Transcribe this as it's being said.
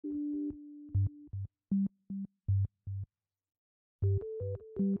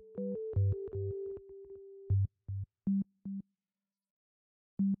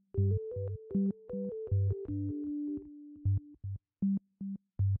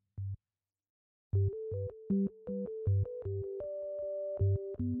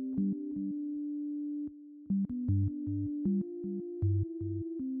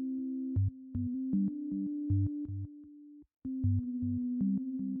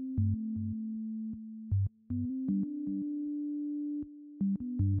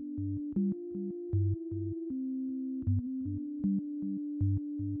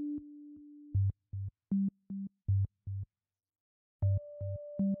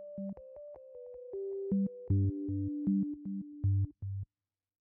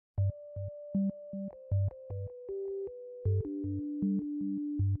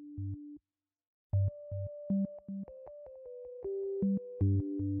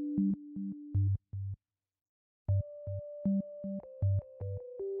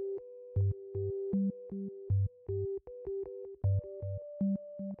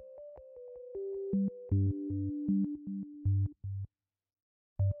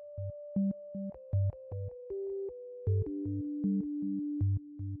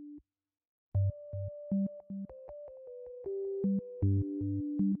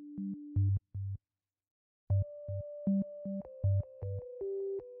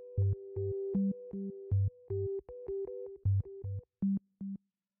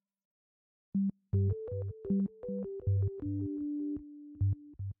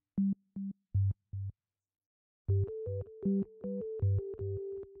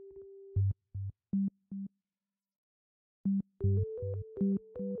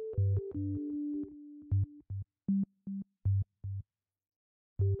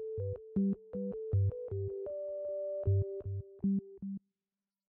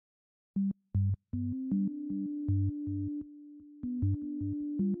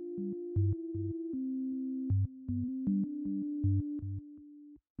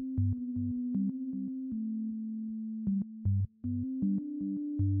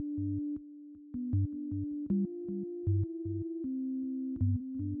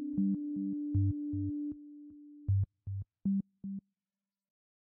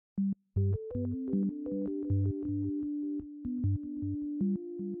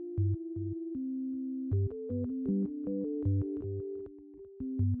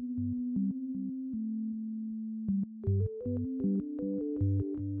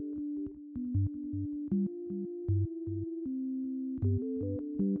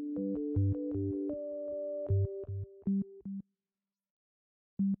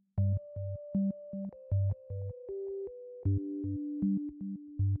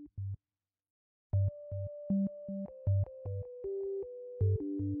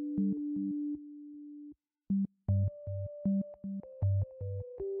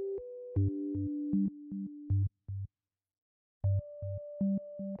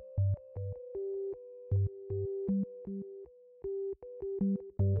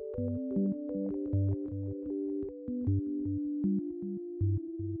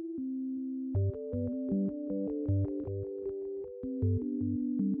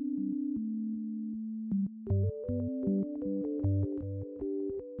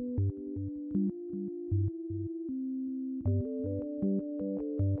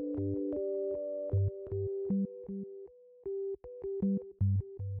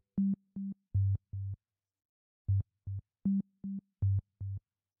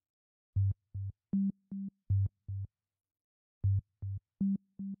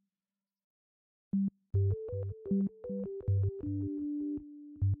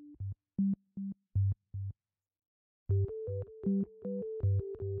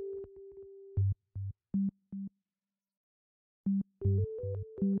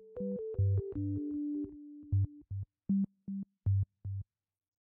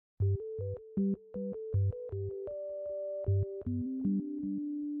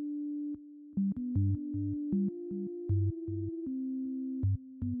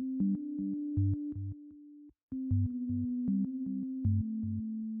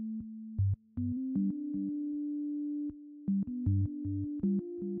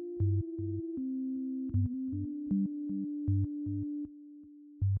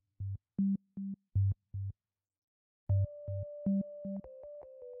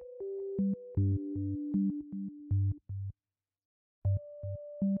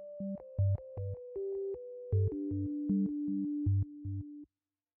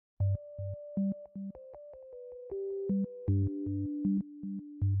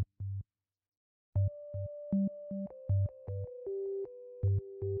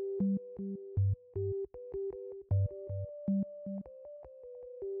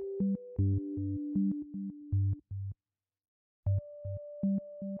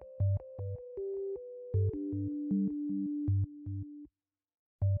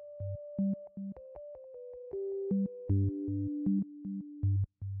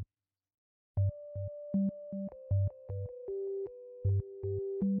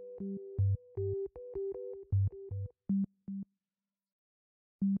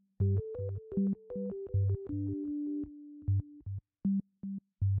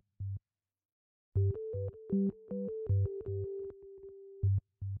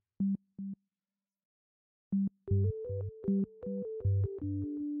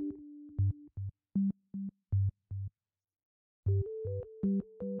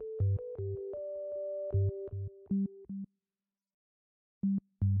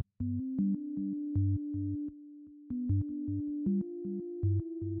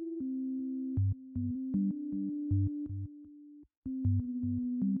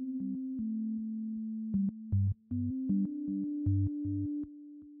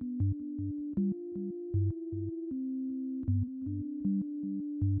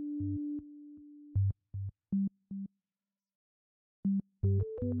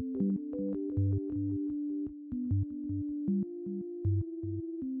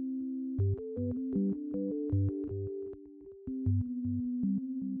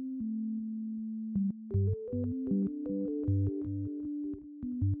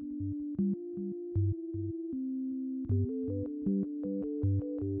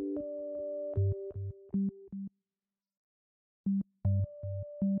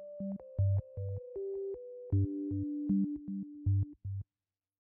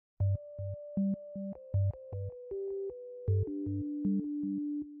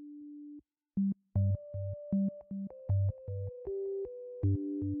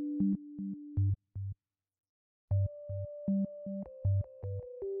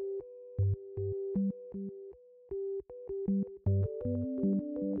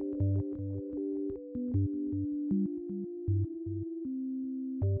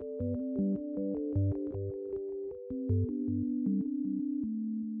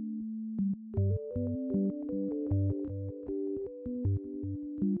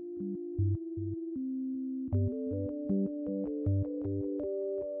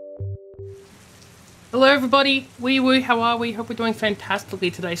Hello everybody, wee woo, how are we? Hope we're doing fantastically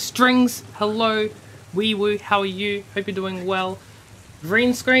today. Strings, hello, wee woo, how are you? Hope you're doing well.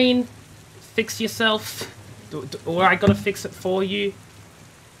 Green screen, fix yourself, or I gotta fix it for you.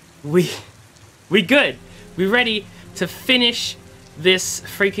 We good. We ready to finish this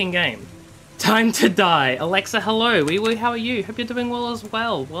freaking game. Time to die. Alexa, hello, wee woo, how are you? Hope you're doing well as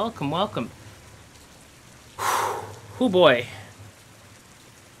well. Welcome, welcome. Oh boy.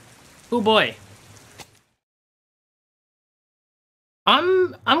 Oh boy.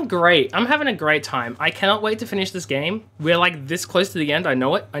 I'm great. I'm having a great time. I cannot wait to finish this game. We're like this close to the end. I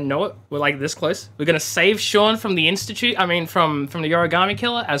know it. I know it. We're like this close. We're gonna save Shaun from the Institute. I mean, from the Origami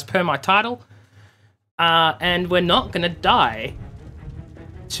Killer, as per my title. And we're not gonna die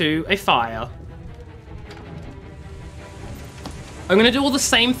to a fire. I'm gonna do all the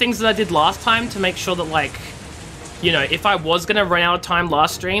same things that I did last time to make sure that, like, you know, if I was gonna run out of time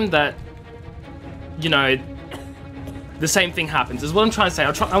last stream, that, you know, the same thing happens, is what I'm trying to say.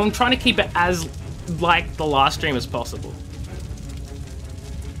 I'm trying to keep it as like the last stream as possible.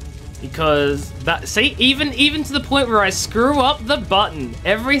 Because that, see, even to the point where I screw up the button,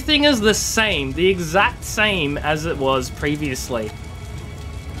 everything is the same, the exact same as it was previously.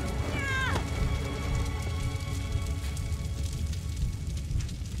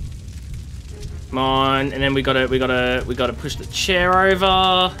 Come on, and then we gotta push the chair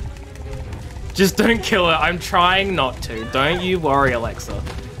over. Just don't kill her. I'm trying not to. Don't you worry, Alexa.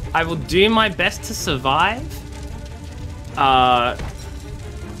 I will do my best to survive.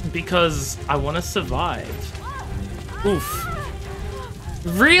 Because I want to survive. Oof.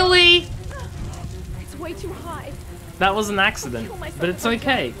 Really? It's way too high. That was an accident, but it's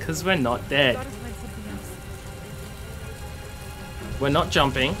okay, because we're not dead. We're not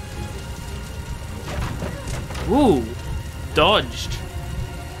jumping. Ooh. Dodged.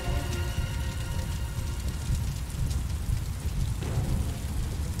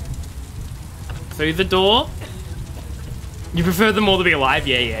 Through the door. You prefer them all to be alive?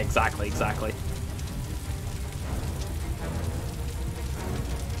 Yeah, exactly.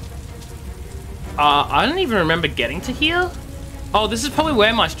 I don't even remember getting to here. Oh, this is probably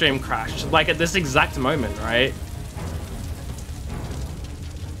where my stream crashed. Like at this exact moment, right?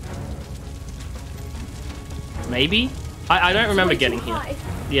 Maybe? I don't remember getting here.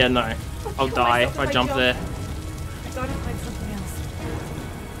 Yeah, no. I'll die if I jump there. I gotta find something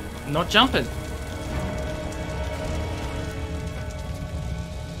else. Not jumping.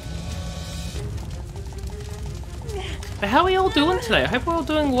 But how are we all doing today? I hope we're all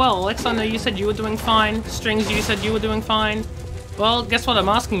doing well. Alexa, I know you said you were doing fine. Strings, you said you were doing fine. Well, guess what? I'm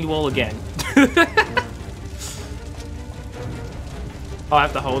asking you all again. Oh, I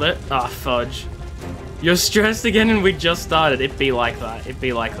have to hold it? Ah, fudge. You're stressed again and we just started. It'd be like that. It'd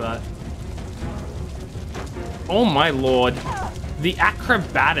be like that. Oh my lord. The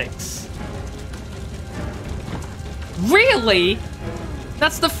acrobatics. Really?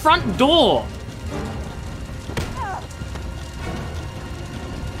 That's the front door.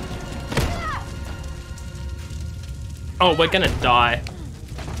 Oh, we're gonna die.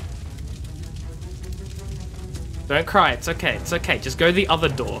 Don't cry, it's okay, it's okay. Just go the other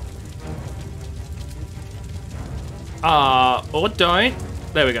door. Or don't.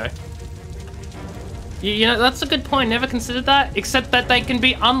 There we go. You know, that's a good point. Never considered that. Except that they can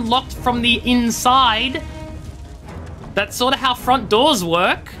be unlocked from the inside. That's sort of how front doors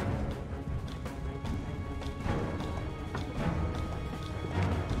work.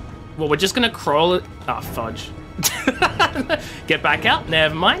 Well, we're just gonna crawl it. Ah, fudge. Get back out.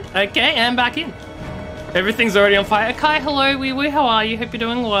 Never mind. Okay, and back in. Everything's already on fire. Kai, hello, wee woo. How are you? Hope you're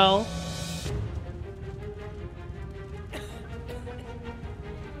doing well.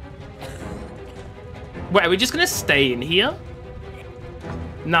 Wait, are we just gonna stay in here?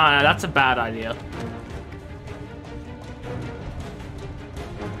 No, that's a bad idea.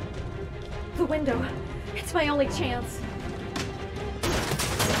 The window. It's my only chance.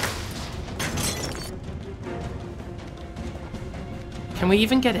 Can we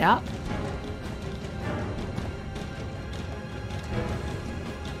even get out?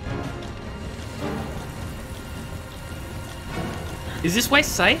 Is this way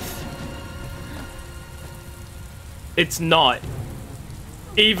safe? It's not.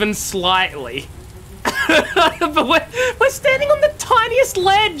 Even slightly. But we're standing on the tiniest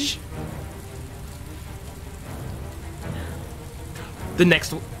ledge. The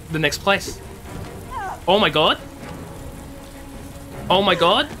next place. Oh my god. Oh my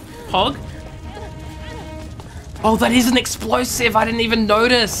god. Hog. Oh, that is an explosive. I didn't even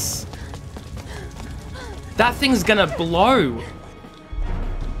notice. That thing's gonna blow.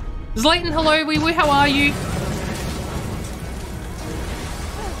 Zlayton, hello, wee wee, how are you?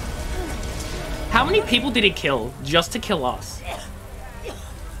 How many people did he kill just to kill us?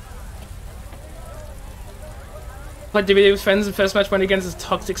 Like DVD was friends and first match went against his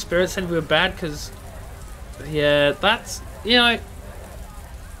toxic spirit, said we were bad because... Yeah, that's... You know...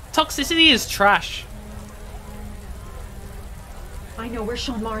 Toxicity is trash. I know where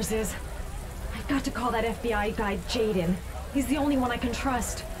Shaun Mars is. I've got to call that FBI guy Jaden. He's the only one I can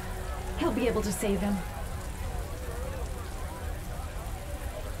trust. He'll be able to save him.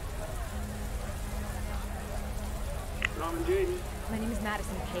 My name is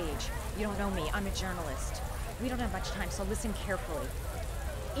Madison Page. You don't know me. I'm a journalist. We don't have much time, so listen carefully.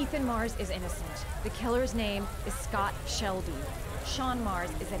 Ethan Mars is innocent. The killer's name is Scott Shelby. Shaun Mars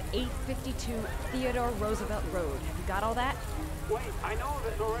is at 852 Theodore Roosevelt Road. Have you got all that? Wait, I know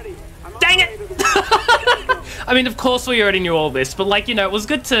this already. Dang it! I mean, of course we already knew all this, but like, you know, it was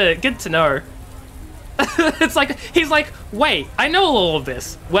good to know. It's like, he's like, wait, I know all of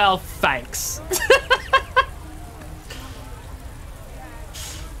this. Well, thanks.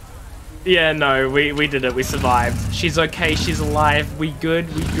 Yeah, no, we did it. We survived. She's okay. She's alive. We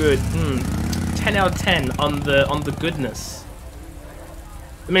good. We good. 10 out of 10 on the goodness.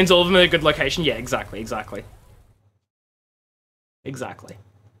 It means all of them are in a good location. Yeah, exactly. Exactly. Exactly.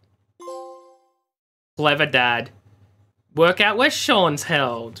 Clever dad. Work out where Shaun's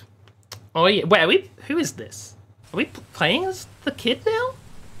held. Oh yeah. Wait, are we? Who is this? Are we playing as the kid now?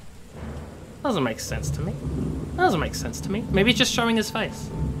 Doesn't make sense to me. Doesn't make sense to me. Maybe it's just showing his face.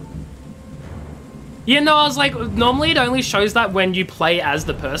 Yeah, no, I was like, normally it only shows that when you play as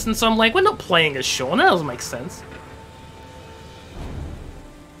the person, so I'm like, we're not playing as Shaun, that doesn't make sense.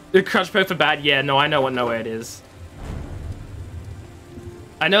 The Crush Pro for bad, yeah, no, I know what nowhere it is.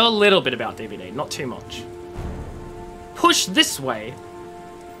 I know a little bit about DVD, not too much. Push this way.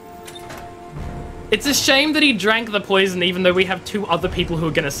 It's a shame that he drank the poison even though we have 2 other people who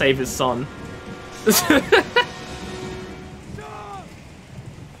are gonna save his son.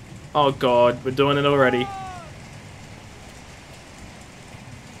 Oh god, we're doing it already.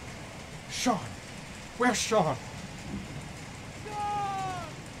 Shaun! Where's Shaun?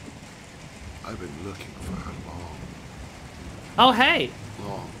 I've been looking for a Oh hey!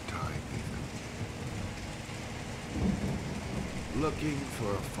 long time, Ethan. Looking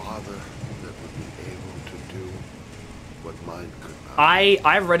for a father that would be able to do what mine could not.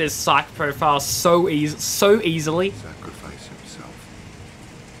 I read his psych profile so easily. Sacrifice himself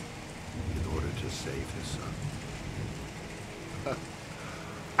in order to save his son.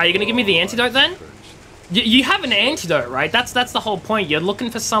 Are you gonna give me the antidote then? You have an antidote, right? That's the whole point. You're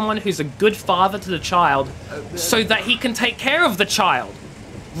looking for someone who's a good father to the child so that he can take care of the child,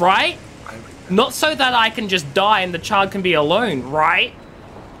 right? Not so that I can just die and the child can be alone, right?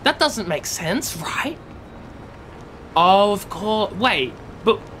 That doesn't make sense, right? Oh, of course. Wait,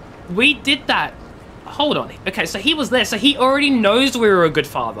 but we did that. Hold on. Okay, so he was there, so he already knows we were a good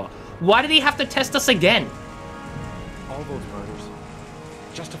father. Why did he have to test us again? All those murders,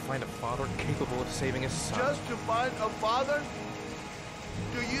 just to find a father capable of saving his son. Just to find a father?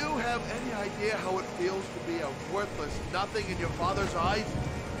 Do you have any idea how it feels to be a worthless nothing in your father's eyes?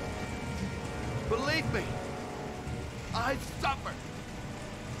 Believe me, I've suffered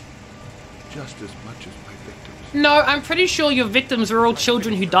just as much as my victims. No, I'm pretty sure your victims were all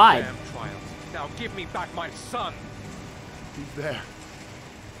children who died. Damn trials. Now give me back my son. He's there.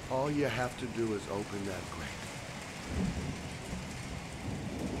 All you have to do is open that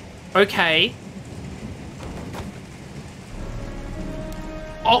grate. Okay.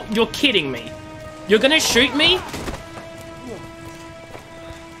 Oh, you're kidding me. You're gonna shoot me?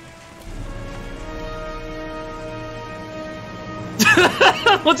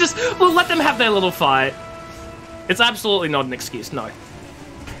 We'll let them have their little fight. It's absolutely not an excuse, no.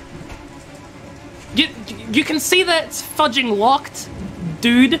 You can see that it's fudging locked,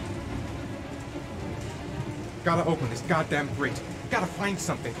 dude. Gotta open this goddamn grate. Gotta find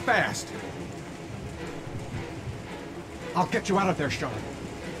something fast. I'll get you out of there, Shaun.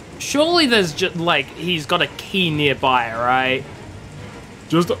 Surely there's just like he's got a key nearby, right?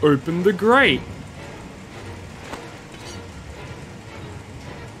 Just open the grate.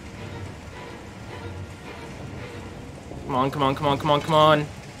 Come on, come on, come on, come on, come on.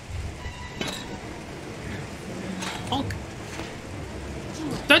 Oh.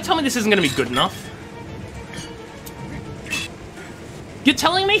 Don't tell me this isn't gonna be good enough. You're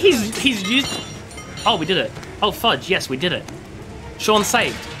telling me he's used... Oh, we did it. Oh, fudge. Yes, we did it. Shaun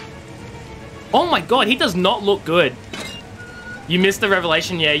saved. Oh my god, he does not look good. You missed the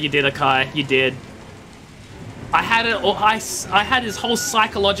revelation. Yeah, you did, Akai. You did. I had it all, I had his whole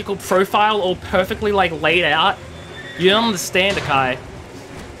psychological profile all perfectly like laid out. You don't understand, Akai.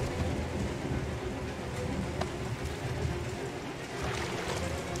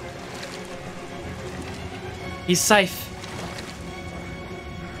 He's safe.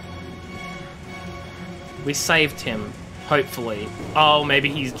 We saved him, hopefully. Oh, maybe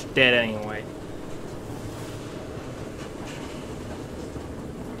he's dead anyway.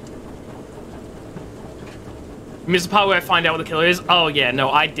 Miss the part where I find out what the killer is? Oh yeah, no,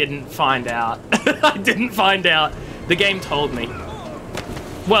 I didn't find out. I didn't find out. The game told me.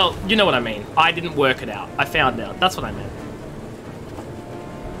 Well, you know what I mean. I didn't work it out. I found out. That's what I meant.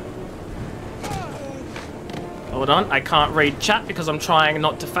 Hold on, I can't read chat because I'm trying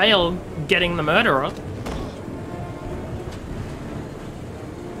not to fail getting the murderer.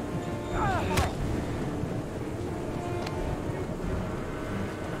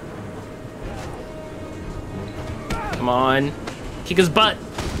 Come on. Kick his butt.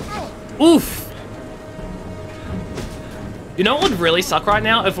 Oof. You know what would really suck right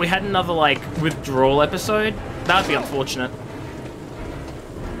now? If we had another, like, withdrawal episode? That would be unfortunate.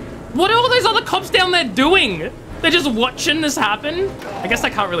 What are all those other cops down there doing? They're just watching this happen? I guess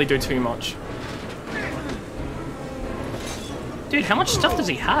I can't really do too much. Dude, how much stuff does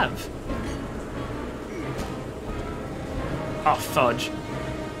he have? Oh, fudge.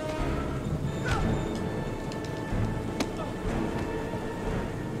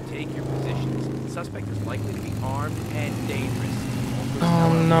 Take your positions. The suspect is likely to be armed and dangerous.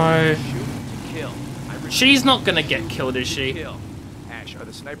 Oh, no. Shoot to kill. She's not gonna get killed, is she? Kill. Ash, are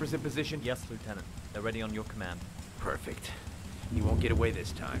the snipers in position? Yes, Lieutenant. They're ready on your command. Perfect. He won't get away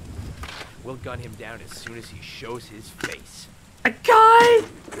this time. We'll gun him down as soon as he shows his face. A guy!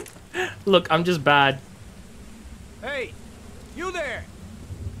 Look, I'm just bad. Hey! You there!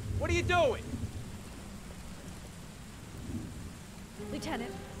 What are you doing?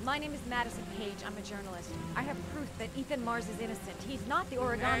 Lieutenant, my name is Madison Page. I'm a journalist. I have proof that Ethan Mars is innocent. He's not the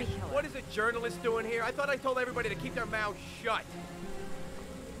Origami Ash, killer. what is a journalist doing here? I thought I told everybody to keep their mouths shut.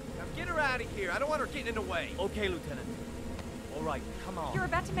 Now get her out of here. I don't want her getting in the way. Okay, Lieutenant. All right, come on. You're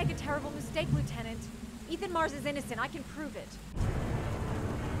about to make a terrible mistake, Lieutenant. Ethan Mars is innocent. I can prove it.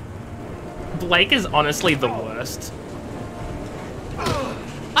 Blake is honestly the worst.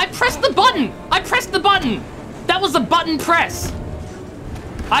 I pressed the button! I pressed the button! That was a button press!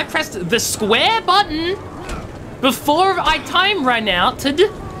 I pressed the square button before I time ran out to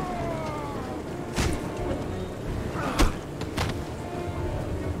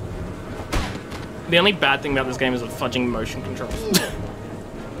The only bad thing about this game is the fudging motion controls.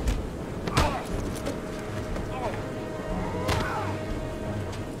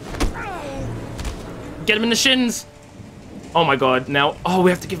 Get him in the shins! Oh my god, now... Oh, we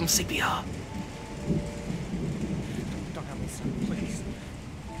have to give him CPR. Don't have me, son, please.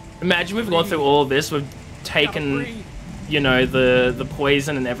 Imagine we've gone through all of this, we've taken, you know, the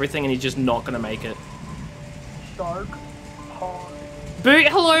poison and everything, and he's just not gonna make it. Dark, hard. Boo,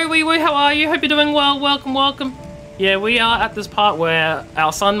 hello, wee woo, how are you? Hope you're doing well, welcome, welcome. Yeah, we are at this part where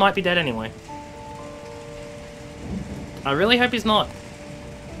our son might be dead anyway. I really hope he's not.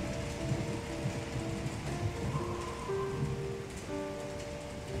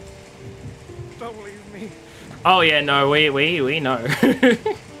 Don't leave me. Oh yeah, no, we know.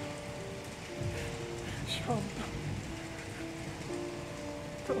 Shaun.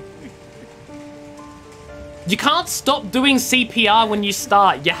 You can't stop doing CPR when you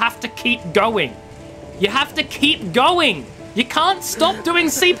start. You have to keep going. You have to keep going. You can't stop doing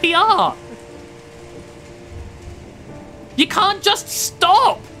CPR. You can't just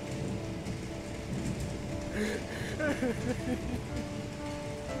stop.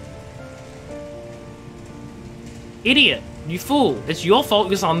 Idiot. You fool. It's your fault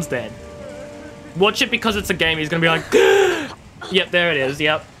your son's dead. Watch it because it's a game. He's gonna be like, yep, there it is.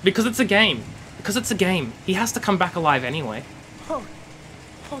 Yep. Because it's a game. Because it's a game. He has to come back alive anyway. Oh,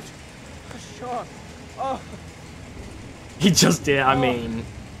 Shaun. Oh. He just did, I mean.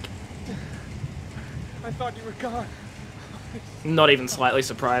 I thought you were gone. Not even slightly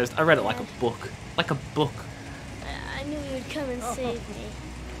surprised. I read it like a book. Like a book. I knew you would come and save me.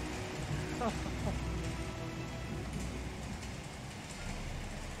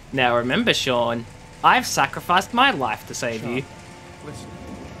 Now remember, Shaun, I've sacrificed my life to save you. Listen.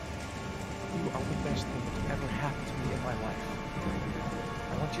 You are the best thing that's ever happened to me in my life.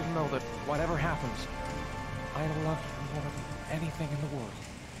 I want you to know that whatever happens, I love you more than anything in the world.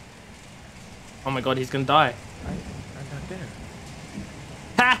 Oh my god, he's gonna die. I'm not there.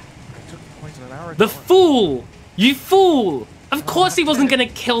 Ha! I took the poison an hour ago. The fool! You fool! Of course he wasn't gonna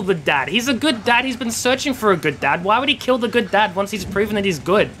kill the dad. He's a good dad. He's been searching for a good dad. Why would he kill the good dad once he's proven that he's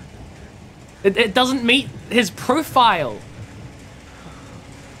good? It doesn't meet his profile.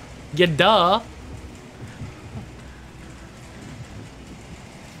 Yeah, duh.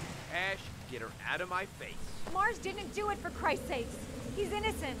 Ash, get her out of my face. Mars didn't do it, for Christ's sakes. He's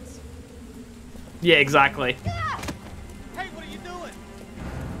innocent. Yeah, exactly. Hey, what are you doing?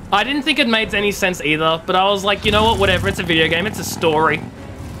 I didn't think it made any sense either, but I was like, you know what, whatever, it's a video game, it's a story.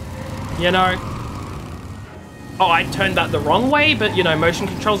 You know? Oh, I turned that the wrong way, but you know, motion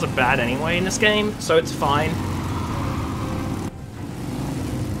controls are bad anyway in this game, so it's fine.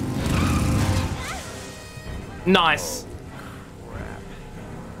 Nice.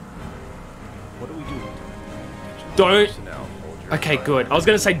 What do we do? Don't... Okay, good. I was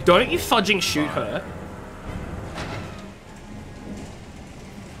gonna say, don't you fudging shoot her.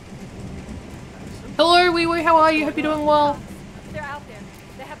 Hello, wee wee, how are you? Hope you're doing well. They're out there.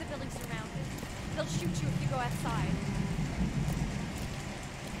 They have the building surrounded. They'll shoot you if you go outside.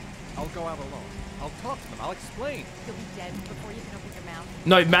 I'll go out alone. I'll talk to them. I'll explain. You'll be dead before you can open your mouth.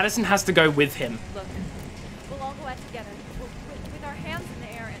 No, Madison has to go with him. Look, we'll all go out together with our hands in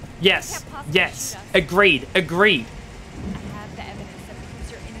the air and Yes, you can't possibly yes. shoot us. Agreed, agreed. I have the evidence that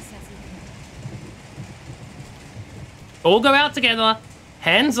proves your innocence. All go out together,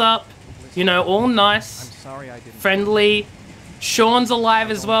 hands up, you know, all nice, I'm sorry I didn't. friendly. Shaun's alive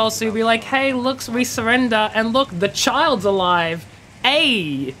as well, so you'll be like, hey, look, we surrender, and look, the child's alive.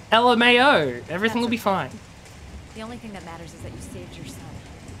 Hey, LMAO, everything will be fine. The only thing that matters is that you saved your son.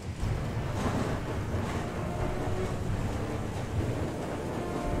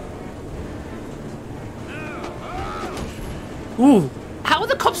 Ooh, how are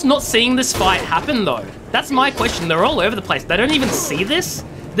the cops not seeing this fight happen, though? That's my question. They're all over the place. They don't even see this?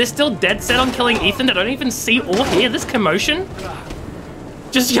 They're still dead set on killing Ethan. They don't even see or hear this commotion?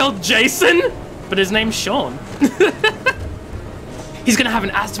 Just yelled Jason? But his name's Shaun. He's gonna have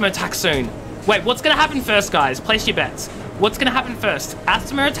an asthma attack soon. Wait, what's gonna happen first, guys? Place your bets. What's gonna happen first?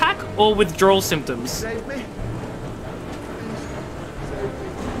 Asthma attack or withdrawal symptoms? Save me.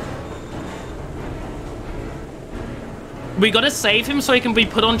 We gotta save him so he can be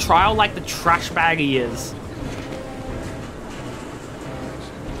put on trial like the trash bag he is.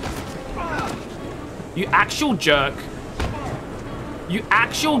 You actual jerk. You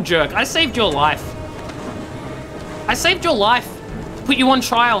actual jerk. I saved your life. I saved your life. To put you on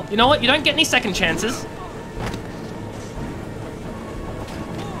trial. You know what? You don't get any second chances.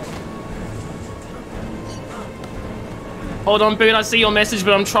 Hold on, Boot. I see your message,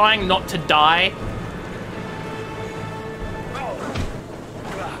 but I'm trying not to die.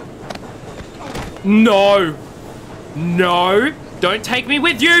 No. No. Don't take me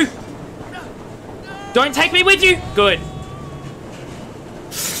with you. Don't take me with you. Good.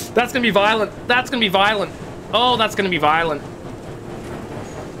 That's gonna be violent. That's gonna be violent. Oh, that's gonna be violent.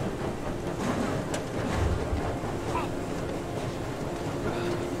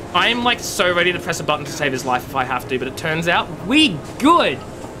 I am like so ready to press a button to save his life if I have to, but it turns out we good.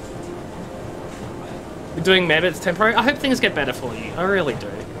 We're doing meh, but it's temporary. I hope things get better for you. I really do.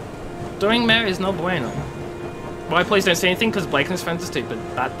 Doing meh is no bueno. Why please don't say anything? Because Blake and his friends are stupid.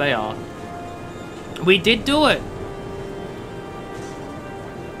 That they are. We did do it.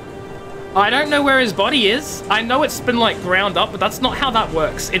 I don't know where his body is. I know it's been like ground up, but that's not how that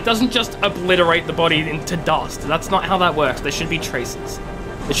works. It doesn't just obliterate the body into dust. That's not how that works. There should be traces.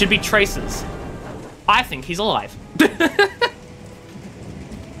 There should be traces. I think he's alive.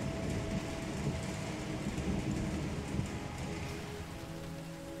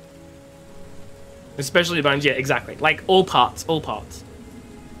 Especially the bones, yeah, exactly. Like all parts, all parts.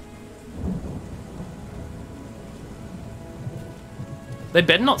 They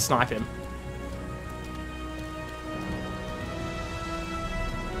better not snipe him.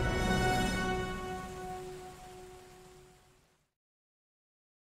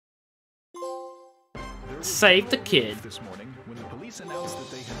 Save the kid. This morning, when the police announced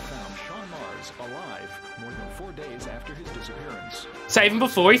that they had found Shaun Mars alive more than 4 days after his disappearance. Save him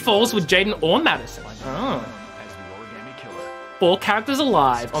before he falls with Jaden or Madison. Oh. As the Origami Killer. 4 characters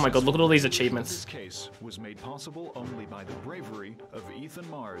alive. Oh my god, look at all these achievements. This case was made possible only by the bravery of Ethan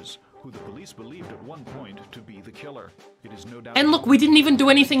Mars, who the police believed at one point to be the killer. It is no doubt. And look, we didn't even do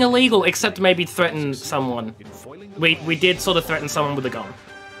anything illegal except maybe threaten someone. We did sort of threaten someone with a gun.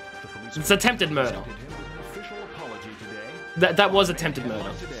 It's attempted murder. That was attempted murder.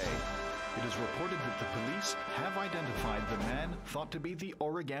 It is reported that the police have identified the man thought to be the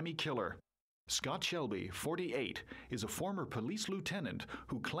Origami Killer. Scott Shelby, 48, is a former police lieutenant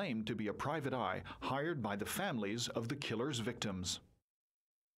who claimed to be a private eye hired by the families of the killer's victims.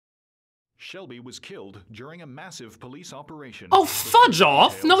 Shelby was killed during a massive police operation. Oh, fudge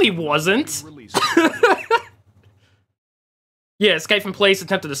off! No, he wasn't. Yeah, escape from police,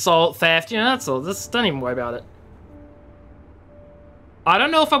 attempted assault, theft, you know, that's all. Just don't even worry about it. I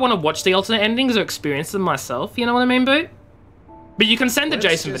don't know if I want to watch the alternate endings or experience them myself, you know what I mean, Boot? But you can send the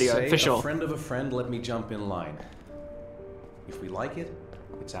Jason video, for sure. A friend of a friend let me jump in line. If we like it,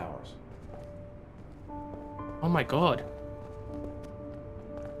 it's ours. Oh my god.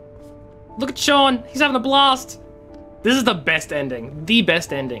 Look at Shaun, he's having a blast. This is the best ending. The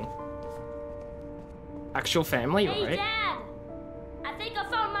best ending. Actual family, Hey, right? Dad! I think I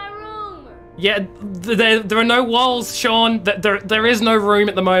found my room! Yeah, there are no walls, Shaun. There is no room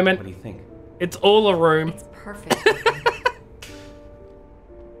at the moment. What do you think? It's all a room. It's perfect.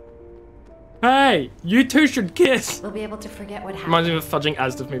 Hey, you two should kiss. We'll be able to forget what happened. Reminds me of a fudging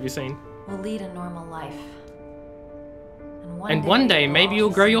Asda movie scene. We'll lead a normal life. And one day, maybe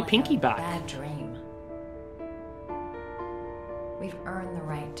you'll grow your pinky back. Bad dream. We've earned the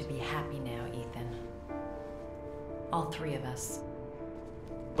right to be happy now, Ethan. All three of us.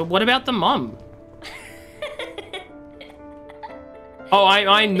 But what about the mum? Oh,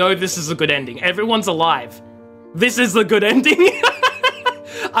 I know this is a good ending. Everyone's alive. This is the good ending.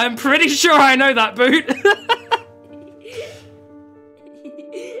 I'm pretty sure I know that, Boot.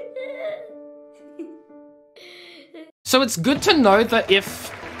 So it's good to know that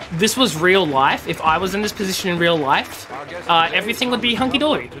if this was real life, if I was in this position in real life, everything would be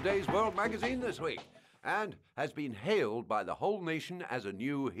hunky-dory. Today's World Magazine this week, and has been hailed by the whole nation as a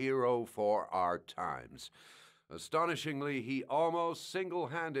new hero for our times. Astonishingly, he almost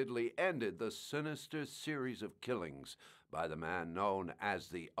single-handedly ended the sinister series of killings by the man known as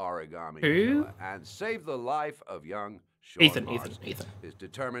the Origami Killer, and saved the life of young Shaun Ethan. His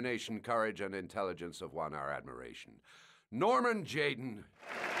determination, courage, and intelligence have won our admiration. Norman Jayden.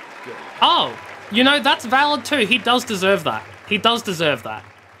 Oh, you know, that's valid too. He does deserve that. He does deserve that.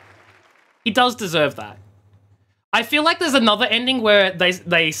 He does deserve that. I feel like there's another ending where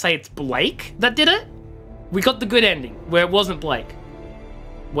they say it's Blake that did it. We got the good ending where it wasn't Blake.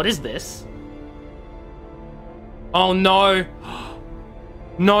 What is this? Oh no.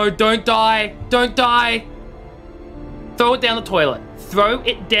 No, don't die. Don't die. Throw it down the toilet. Throw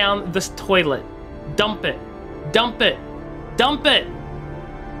it down this toilet. Dump it. Dump it. Dump it.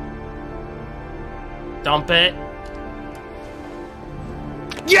 Dump it.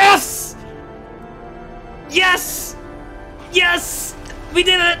 Yes! Yes! Yes! We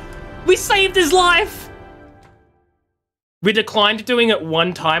did it! We saved his life! We declined doing it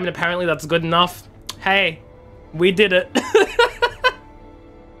one time, and apparently that's good enough. Hey, we did it.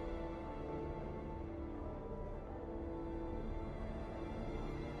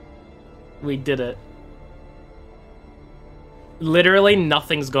 We did it. Literally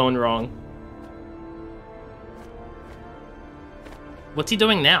nothing's going wrong. What's he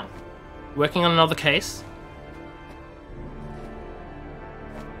doing now? Working on another case?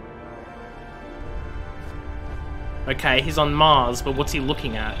 Okay, he's on Mars, but what's he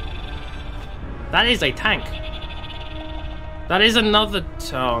looking at? That is a tank. That is another...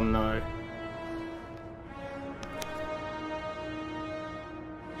 Oh no.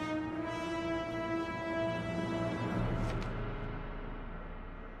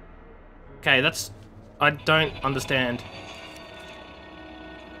 Okay, that's... I don't understand.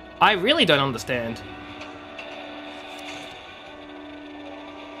 I really don't understand.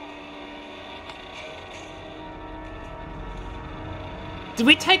 Did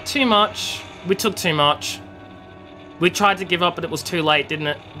we take too much? We took too much. We tried to give up, but it was too late, didn't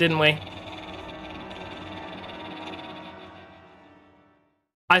it? Didn't we?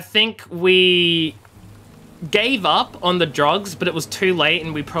 I think we gave up on the drugs, but it was too late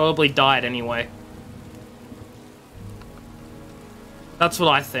and we probably died anyway. That's what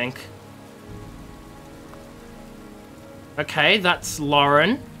I think. Okay, that's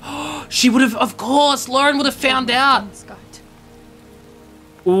Lauren. She would have, of course, Lauren would have found out.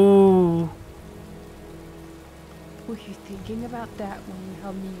 Ooh. Were you thinking about that when you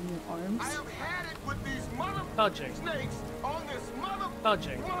held me in your arms? I have had it with these Fudging. snakes on this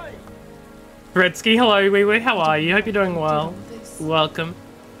Fudging. Redsky, hello, wee wee, how are you? Hope you're doing well. Welcome.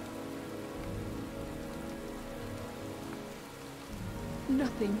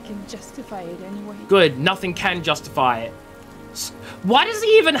 Nothing can justify it anyway. Good, nothing can justify it. Why does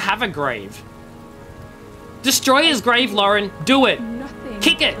he even have a grave? Destroy his grave, Lauren. Do it. Nothing.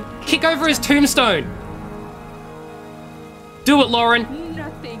 Kick it. Kick over his tombstone. Do it, Lauren.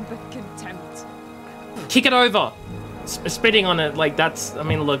 Nothing but contempt. Kick it over. Spitting on it, like, that's... I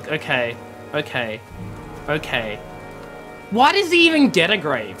mean, look, okay. Okay. Okay. Why does he even get a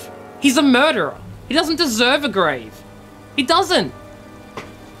grave? He's a murderer. He doesn't deserve a grave. He doesn't.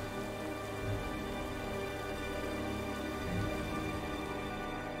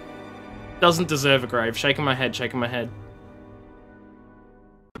 Doesn't deserve a grave. Shaking my head, shaking my head.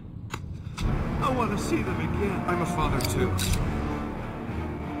 I want to see them again. I'm a father too.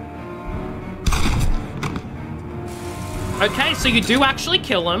 Okay, so you do actually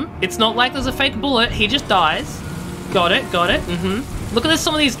kill him. It's not like there's a fake bullet. He just dies. Got it, got it. Look at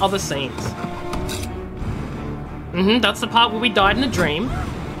some of these other scenes. That's the part where we died in a dream.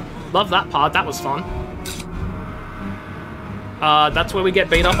 Love that part. That was fun. That's where we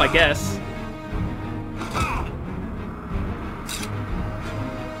get beat up, I guess.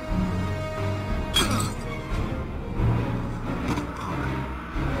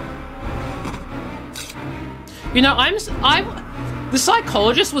 You know, the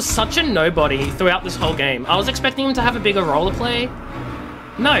psychologist was such a nobody throughout this whole game. I was expecting him to have a bigger role to play.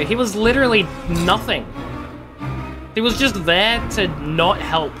 No, he was literally nothing. He was just there to not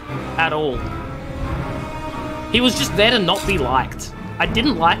help at all. He was just there to not be liked. I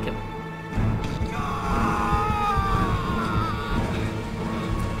didn't like him.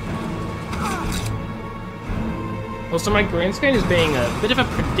 Also, my green screen is being a bit of a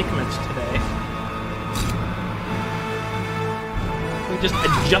predicament today. Just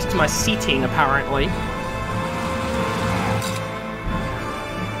adjust my seating, apparently.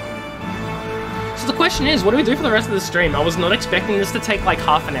 So the question is, what do we do for the rest of the stream? I was not expecting this to take like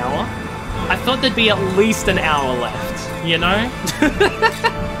half an hour. I thought there'd be at least an hour left, you know?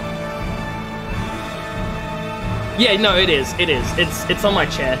 Yeah, no, it is. It is. It's on my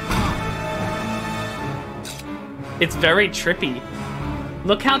chair. It's very trippy.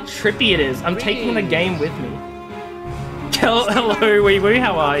 Look how trippy it is. I'm taking the game with me. Hello, wee woo,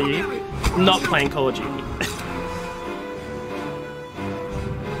 how are you? Not playing Call of Duty.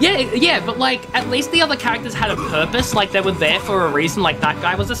 Yeah, but like, at least the other characters had a purpose, like they were there for a reason, like that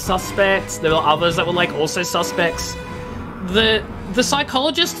guy was a suspect, there were others that were like also suspects. The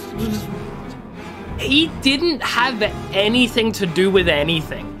psychologist, he didn't have anything to do with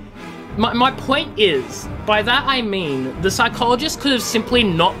anything. My point is, by that I mean, the psychologist could have simply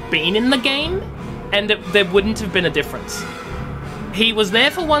not been in the game, and there wouldn't have been a difference. He was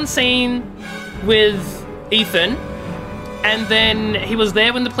there for one scene with Ethan, and then he was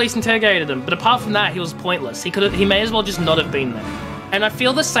there when the police interrogated him, but apart from that, he was pointless. He may as well just not have been there. And I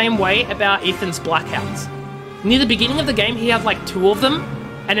feel the same way about Ethan's blackouts. Near the beginning of the game, he had like 2 of them,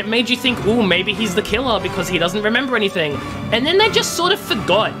 and it made you think, ooh, maybe he's the killer because he doesn't remember anything. And then they just sort of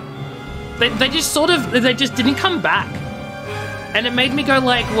forgot. They just didn't come back. And it made me go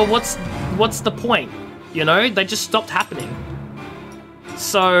like, well, what's the point? You know, they just stopped happening.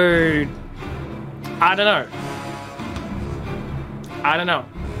 So, I don't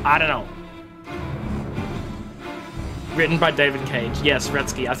know. Written by David Cage. Yes,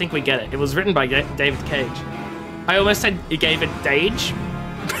 Retsky, I think we get it. It was written by David Cage. I almost said he gave it Dage.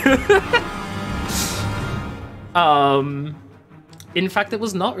 In fact, it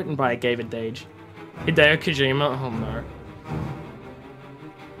was not written by David Dage. Hideo Kojima, oh no.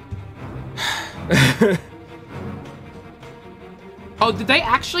 Oh, did they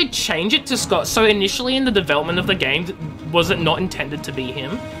actually change it to Scott? So initially in the development of the game, was it not intended to be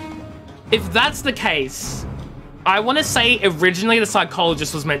him? If that's the case, I want to say originally the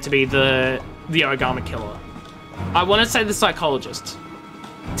psychologist was meant to be the Origami killer. I want to say the psychologist.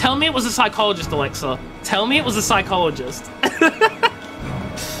 Tell me it was a psychologist, Alexa. Tell me it was a psychologist.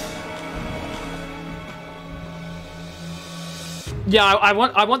 Yeah, I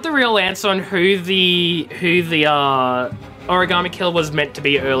want the real answer on who the Origami killer was meant to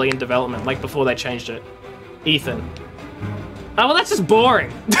be early in development, like before they changed it. Ethan. Oh, well, that's just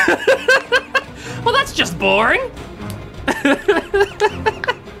boring. Well, that's just boring.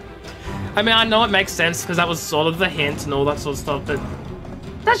 I mean, I know it makes sense because that was sort of the hint and all that sort of stuff, but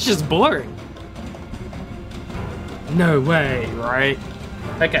that's just boring. No way, right?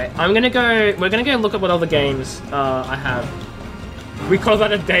 Okay, we're gonna go look at what other games I have. We call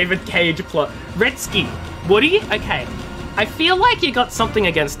that a David Cage plot. Retsky, what do you? Okay, I feel like you got something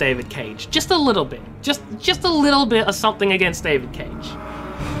against David Cage. Just a little bit. Just a little bit of something against David Cage.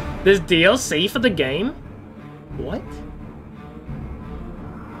 There's DLC for the game? What?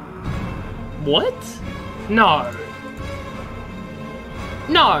 What? No.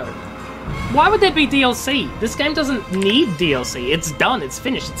 No. Why would there be DLC? This game doesn't need DLC. It's done. It's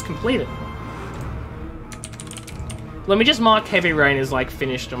finished. It's completed. Let me just mark Heavy Rain as like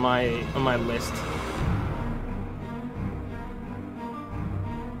finished on my list.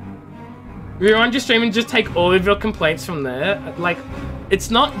 Rewind your stream and just take all of your complaints from there. Like,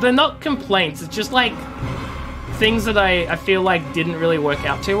 they're not complaints, it's just like things that I feel like didn't really work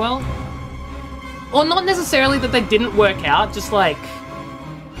out too well. Or not necessarily that they didn't work out, just like,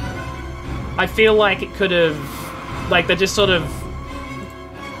 I feel like it could have, like, they're just sort of,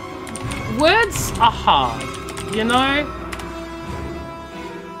 words are hard, you know?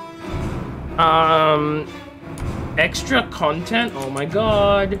 Extra content, oh my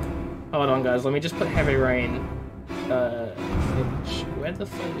god. Hold on guys, let me just put Heavy Rain. Where the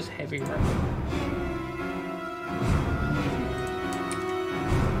fuck is Heavy Rain?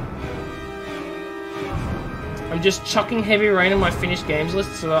 I'm just chucking Heavy Rain in my finished games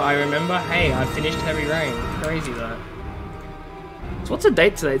list so that I remember, hey, I finished Heavy Rain. Crazy that. So what's the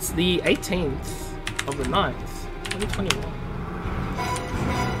date today? It's the 18th of the 9th, 2021.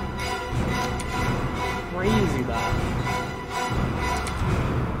 Crazy that.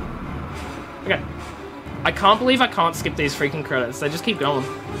 Okay. I can't believe I can't skip these freaking credits. They just keep going.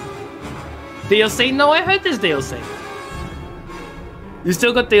 DLC? No, I heard there's DLC. You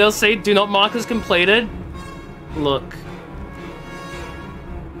still got DLC? Do not mark as completed? Look.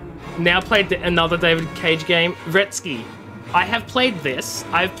 Now played another David Cage game. Retsky. I have played this.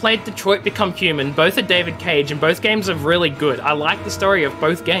 I've played Detroit Become Human. Both are David Cage, and both games are really good. I like the story of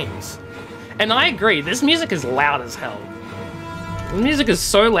both games. And I agree, this music is loud as hell. The music is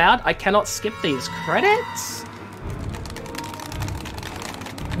so loud, I cannot skip these credits.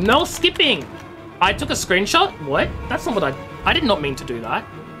 No skipping. I took a screenshot? What? That's not what I did not mean to do that.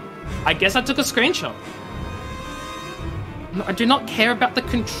 I guess I took a screenshot. No, I do not care about the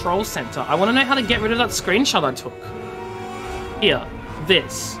control center. I want to know how to get rid of that screenshot I took. Here,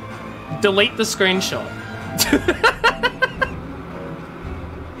 this. Delete the screenshot.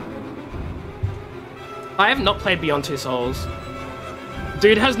 I have not played Beyond Two Souls.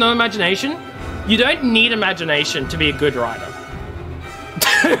 Dude has no imagination? You don't need imagination to be a good writer.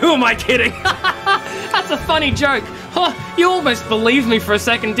 Who am I kidding? That's a funny joke. Huh, you almost believed me for a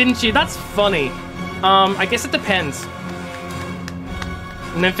second, didn't you? That's funny. I guess it depends.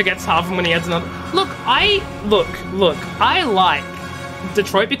 And then forgets half of them when he adds another. Look, I like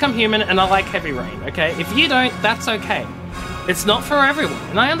Detroit Become Human and I like Heavy Rain, okay? If you don't, that's okay. It's not for everyone,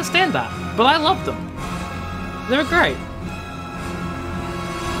 and I understand that, but I love them. They're great.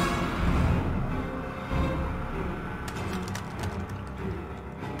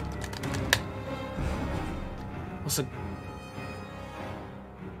 Also,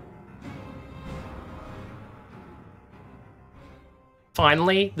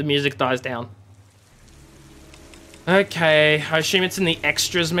 finally, the music dies down. Okay, I assume it's in the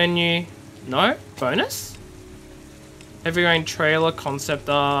extras menu. No? Bonus? Heavy Rain trailer, concept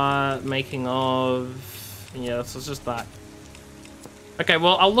art, making of... Yeah, so it's just that. Okay,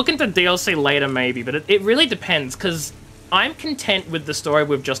 well, I'll look into DLC later maybe, but it really depends, because I'm content with the story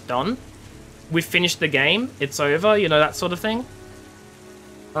we've just done. We've finished the game, it's over, you know, that sort of thing.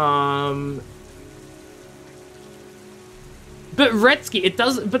 But Retsky, it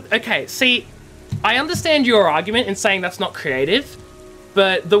does... But, okay, see, I understand your argument in saying that's not creative,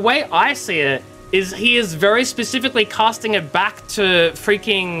 but the way I see it is he is very specifically casting it back to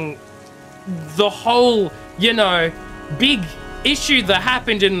freaking the whole, you know, big issue that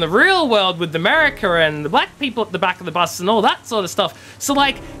happened in the real world with America and the black people at the back of the bus and all that sort of stuff. So,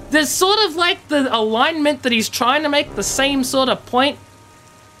 like, there's sort of, like, the alignment that he's trying to make the same sort of point.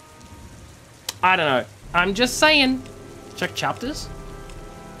 I don't know. I'm just saying. Check chapters.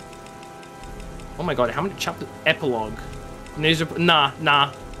 Oh my god, how many chapters? Epilogue. News report. Nah,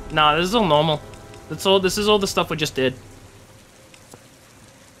 this is all normal. This is all the stuff we just did.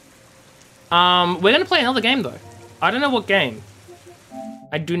 We're gonna play another game though. I don't know what game.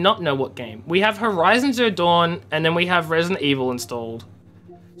 I do not know what game. We have Horizon Zero Dawn and then we have Resident Evil installed.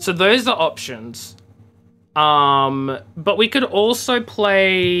 So those are options. But we could also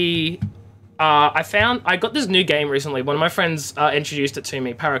play... I got this new game recently. One of my friends introduced it to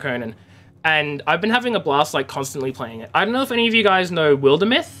me, Paraconan. And I've been having a blast, like, constantly playing it. I don't know if any of you guys know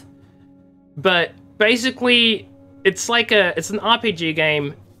Wildermyth, but basically, it's like it's an RPG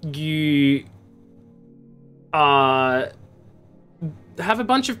game. You have a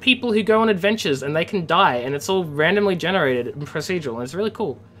bunch of people who go on adventures and they can die, and it's all randomly generated and procedural, and it's really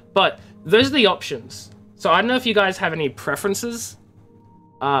cool. But those are the options. So I don't know if you guys have any preferences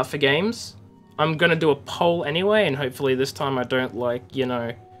for games. I'm gonna do a poll anyway, and hopefully this time I don't, like, you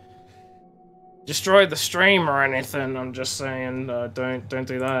know, destroy the stream or anything. I'm just saying, don't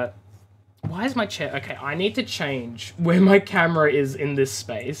do that. Why is my chair... Okay, I need to change where my camera is in this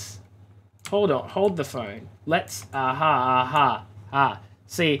space. Hold on, hold the phone. Let's...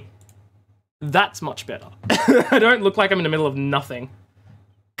 See, That's much better. I don't look like I'm in the middle of nothing.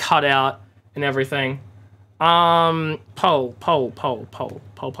 Cut out and everything. Poll.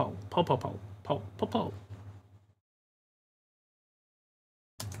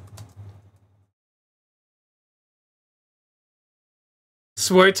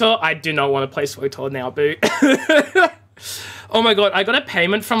 SWOTOR? I do not want to play SWOTOR now, boo. Oh my god, I got a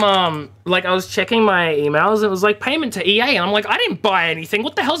payment from, like, I was checking my emails, it was like, payment to EA, and I'm like, I didn't buy anything,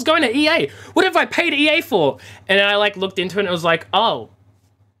 what the hell's going to EA? What have I paid EA for? And then I, like, looked into it, and it was like, oh,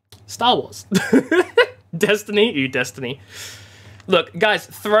 Star Wars. Destiny? You Destiny. Look, guys,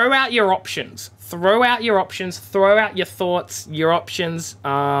 throw out your options. Throw out your options, throw out your thoughts, your options.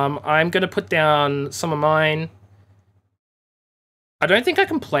 I'm gonna put down some of mine. I don't think I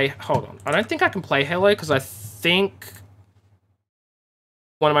can play, hold on. I don't think I can play Halo, because I think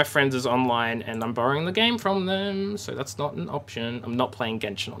one of my friends is online and I'm borrowing the game from them, so that's not an option. I'm not playing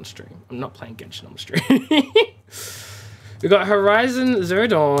Genshin on stream. I'm not playing Genshin on stream. We got Horizon Zero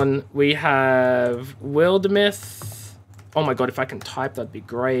Dawn. We have Wildermyth. Oh my god, if I can type, that'd be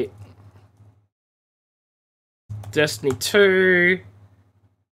great. Destiny 2.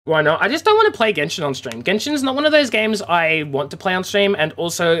 Why not? I just don't want to play Genshin on stream. Genshin's not one of those games I want to play on stream, and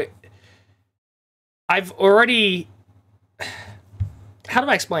also, I've already... How do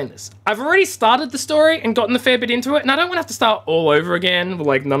I explain this? I've already started the story and gotten a fair bit into it, and I don't want to have to start all over again with,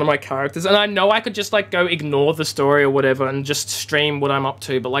 like, none of my characters. And I know I could just, like, go ignore the story or whatever and just stream what I'm up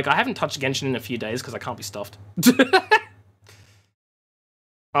to, but, like, I haven't touched Genshin in a few days because I can't be stuffed.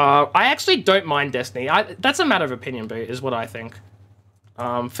 I actually don't mind Destiny. That's a matter of opinion, boo, is what I think.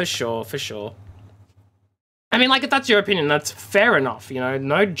 For sure, for sure. I mean, like, if that's your opinion, that's fair enough, you know?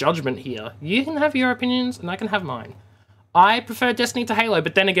 No judgment here. You can have your opinions, and I can have mine. I prefer Destiny to Halo,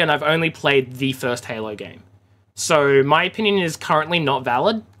 but then again, I've only played the first Halo game. So my opinion is currently not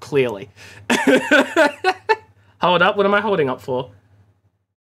valid, clearly. Hold up, what am I holding up for?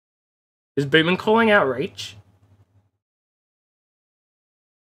 Is Bootman calling out Reach?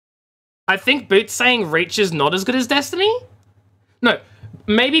 I think Boot's saying Reach is not as good as Destiny? No,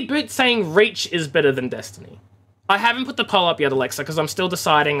 maybe Boot's saying Reach is better than Destiny. I haven't put the poll up yet, Alexa, because I'm still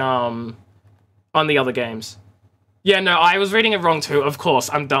deciding on the other games. Yeah, no, I was reading it wrong too. Of course,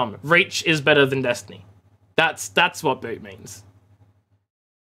 I'm dumb. Reach is better than Destiny. That's what Boot means.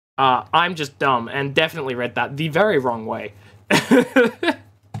 I'm just dumb and definitely read that the very wrong way.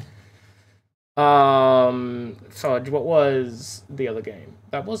 So what was the other game?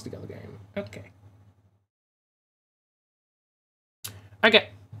 That was the other game. Okay. Okay,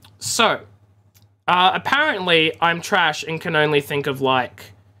 so apparently I'm trash and can only think of,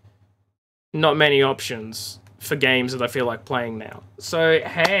 like, not many options for games that I feel like playing now. So,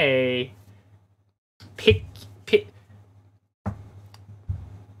 hey, pick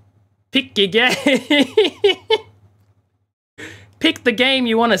your game. Pick the game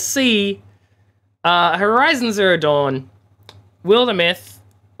you want to see. Horizon Zero Dawn, Wildermyth,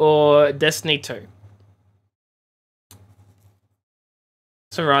 or Destiny 2.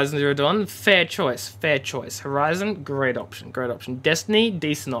 So Horizon Zero Dawn, fair choice, fair choice. Horizon, great option, great option. Destiny,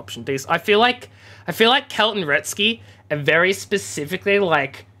 decent option, decent. I feel like Kelt and Retsky are very specifically,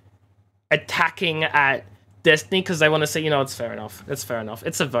 like, attacking at Destiny because they want to say, you know, it's fair enough. It's fair enough.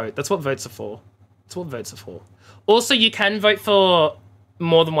 It's a vote. That's what votes are for. That's what votes are for. Also, you can vote for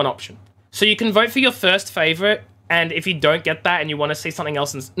more than one option. So you can vote for your first favorite, and if you don't get that and you want to see something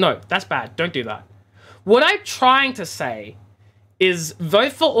else, no, that's bad. Don't do that. What I'm trying to say is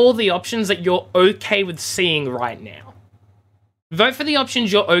vote for all the options that you're okay with seeing right now. Vote for the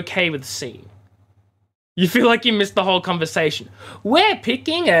options you're okay with seeing. You feel like you missed the whole conversation. We're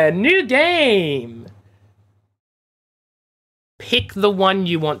picking a new game. Pick the one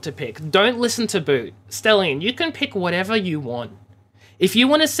you want to pick. Don't listen to Boot. Stellian, you can pick whatever you want. If you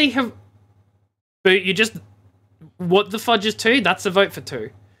want to see her... Boot, you just... What the fudge is 2? That's a vote for 2.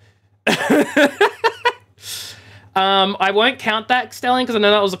 I won't count that, Stellian, because I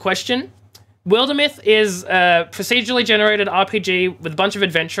know that was a question. Wildermyth is a procedurally generated RPG with a bunch of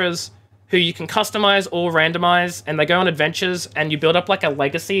adventurers who you can customize or randomize, and they go on adventures, and you build up, like, a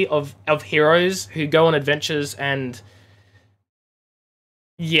legacy of heroes who go on adventures, and...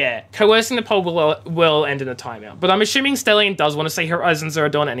 Yeah, coercing the poll will end in a timeout. But I'm assuming Stellian does want to see Horizon Zero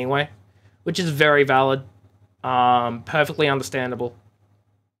Dawn anyway, which is very valid. Perfectly understandable.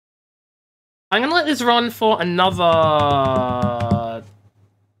 I'm going to let this run for another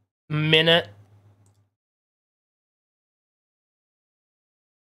minute.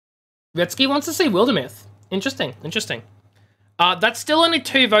 Retsky wants to see Wildermyth. Interesting, interesting. That's still only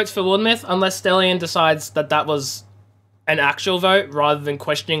 2 votes for Wildermyth, unless Stellian decides that that was an actual vote rather than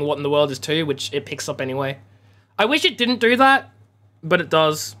questioning what in the world is 2, which it picks up anyway. I wish it didn't do that, but it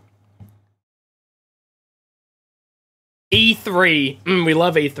does. E3. We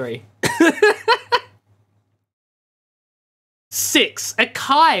love E3. 6.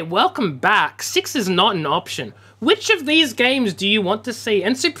 Akai, welcome back. 6 is not an option. Which of these games do you want to see?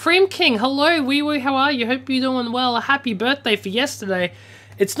 And Supreme King, hello, wee wee, how are you? Hope you're doing well. A happy birthday for yesterday.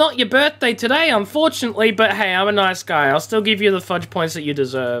 It's not your birthday today, unfortunately, but hey, I'm a nice guy. I'll still give you the fudge points that you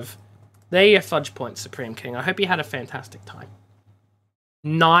deserve. They're your fudge points, Supreme King. I hope you had a fantastic time.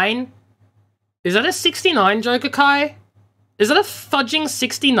 9? Is that a 69 joke, Akai? Is that a fudging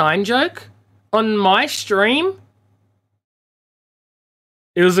 69 joke? On my stream?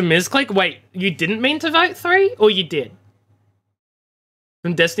 It was a misclick? Wait, you didn't mean to vote 3? Or you did?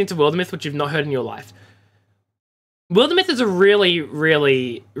 From Destiny to Wildermyth, which you've not heard in your life. Wildermyth is a really,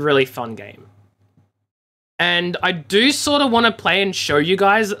 really, really fun game. And I do sort of want to play and show you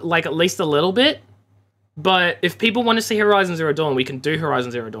guys, like, at least a little bit. But if people want to see Horizon Zero Dawn, we can do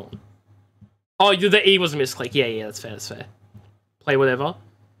Horizon Zero Dawn. Oh, the E was a misclick. Yeah, that's fair, that's fair. Play whatever.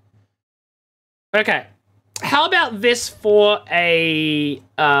 Okay. How about this for a,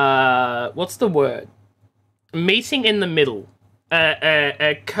 what's the word? Meeting in the middle. Something.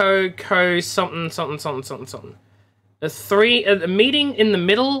 A meeting in the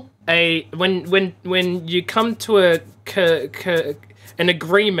middle. When you come to an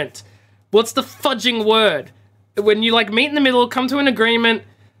agreement. What's the fudging word? When you like meet in the middle, come to an agreement.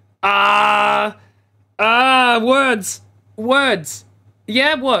 Words.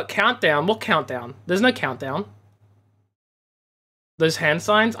 Yeah, what? Countdown. What countdown? There's no countdown. Those hand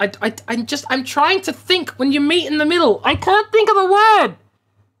signs. I'm trying to think when you meet in the middle. I can't think of the word.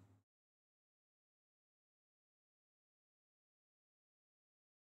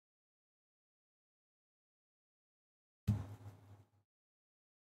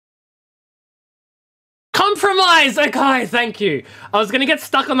 Compromise! Okay, thank you. I was gonna get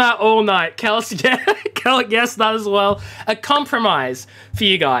stuck on that all night. Kels, yeah, yes, that as well. A compromise for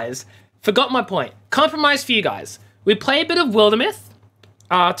you guys. Forgot my point. Compromise for you guys. We play a bit of Wildermyth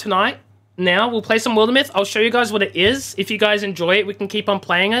tonight. Now, we'll play some Wildermyth. I'll show you guys what it is. If you guys enjoy it, we can keep on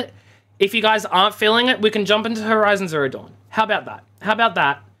playing it. If you guys aren't feeling it, we can jump into Horizon Zero Dawn. How about that? How about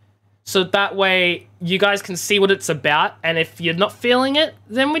that? So that way, you guys can see what it's about. And if you're not feeling it,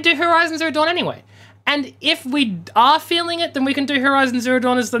 then we do Horizon Zero Dawn anyway. And if we are feeling it, then we can do Horizon Zero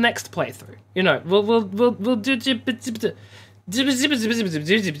Dawn as the next playthrough. You know, we'll do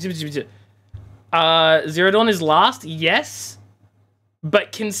Zero Dawn is last, yes.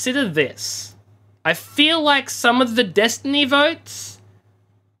 But consider this. I feel like some of the Destiny votes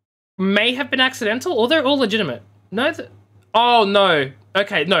may have been accidental, or they're all legitimate. No, oh no.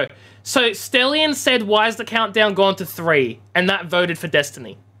 Okay, no. So Stellian said, "Why is the countdown gone to 3?" And that voted for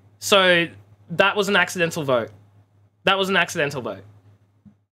Destiny. So that was an accidental vote. That was an accidental vote.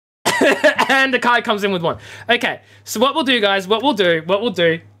 And the guy comes in with 1. Okay, so what we'll do, guys, what we'll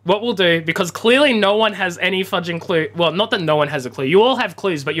do, because clearly no one has any fudging clue. Well, not that no one has a clue. You all have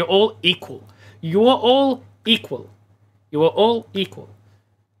clues, but you're all equal. You are all equal. You are all equal.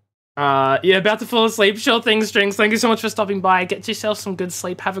 You're about to fall asleep. Sure thing, Strings. Thank you so much for stopping by. Get yourself some good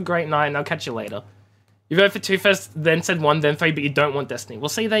sleep. Have a great night, and I'll catch you later. You voted for 2 first, then said 1, then 3, but you don't want Destiny. Well,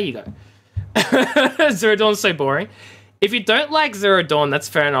 see, there you go. Zero Dawn's so boring. If you don't like Zero Dawn, that's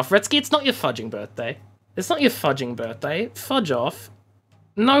fair enough. Retsky, it's not your fudging birthday. It's not your fudging birthday. Fudge off.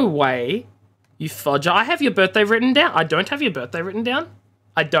 No way. You fudger. I have your birthday written down. I don't have your birthday written down.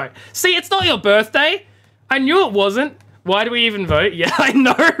 I don't. See, it's not your birthday. I knew it wasn't. Why do we even vote? Yeah, I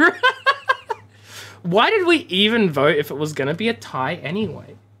know. Why did we even vote if it was going to be a tie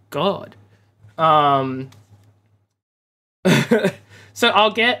anyway? God. So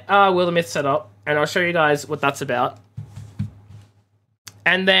I'll get Wildermyth set up, and I'll show you guys what that's about.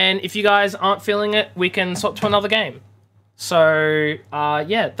 And then if you guys aren't feeling it, we can swap to another game. So,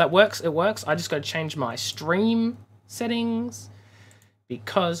 yeah, that works. It works. I just got to change my stream settings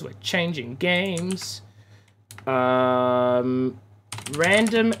because we're changing games. Random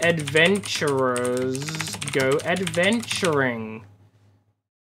adventurers go adventuring.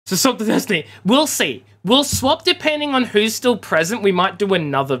 So swap to Destiny. We'll see. We'll swap depending on who's still present. We might do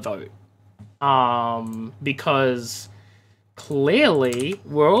another vote. Because clearly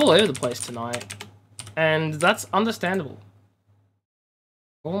we're all over the place tonight. And that's understandable.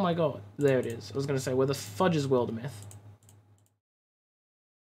 Oh my god. There it is. I was going to say, where the fudge is Wildermyth?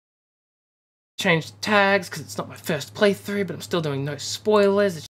 Change the tags because it's not my first playthrough, but I'm still doing no spoilers. It's